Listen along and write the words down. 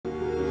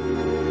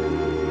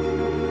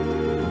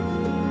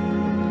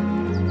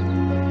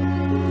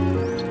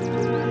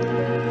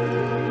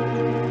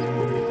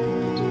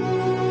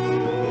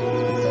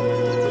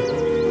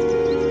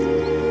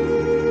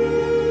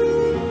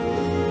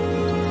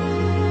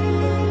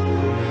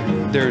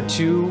There are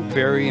two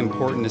very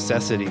important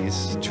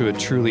necessities to a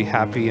truly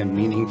happy and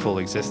meaningful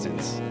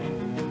existence.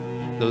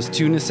 Those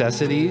two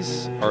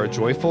necessities are a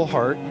joyful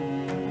heart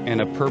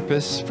and a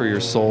purpose for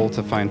your soul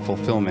to find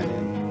fulfillment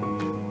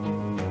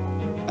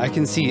in. I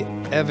can see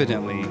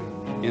evidently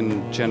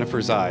in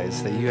Jennifer's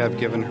eyes that you have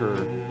given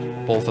her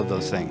both of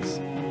those things.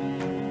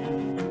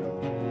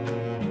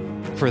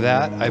 For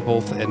that, I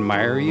both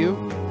admire you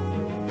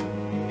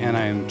and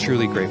I am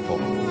truly grateful.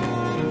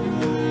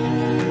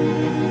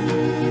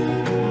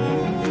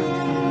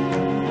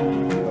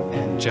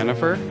 And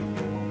Jennifer,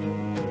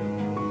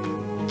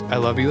 I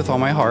love you with all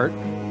my heart,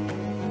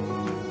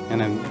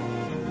 and I'm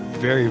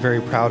very,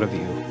 very proud of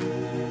you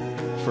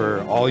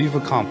for all you've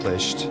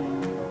accomplished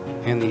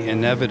and the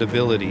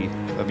inevitability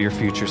of your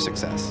future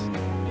success.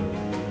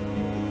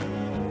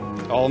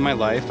 All of my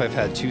life, I've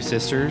had two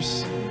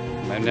sisters.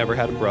 I've never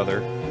had a brother.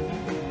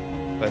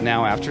 But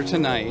now, after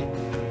tonight,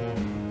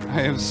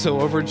 I am so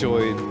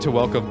overjoyed to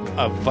welcome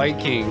a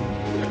Viking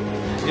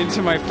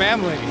into my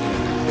family.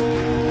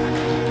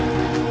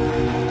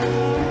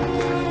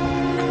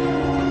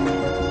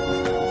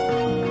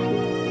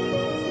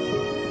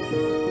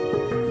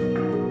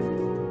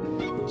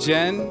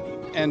 Jen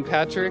and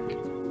Patrik,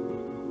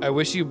 I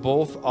wish you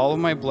both all of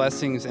my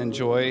blessings and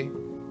joy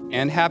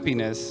and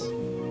happiness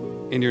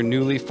in your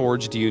newly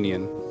forged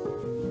union.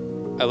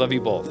 I love you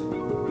both.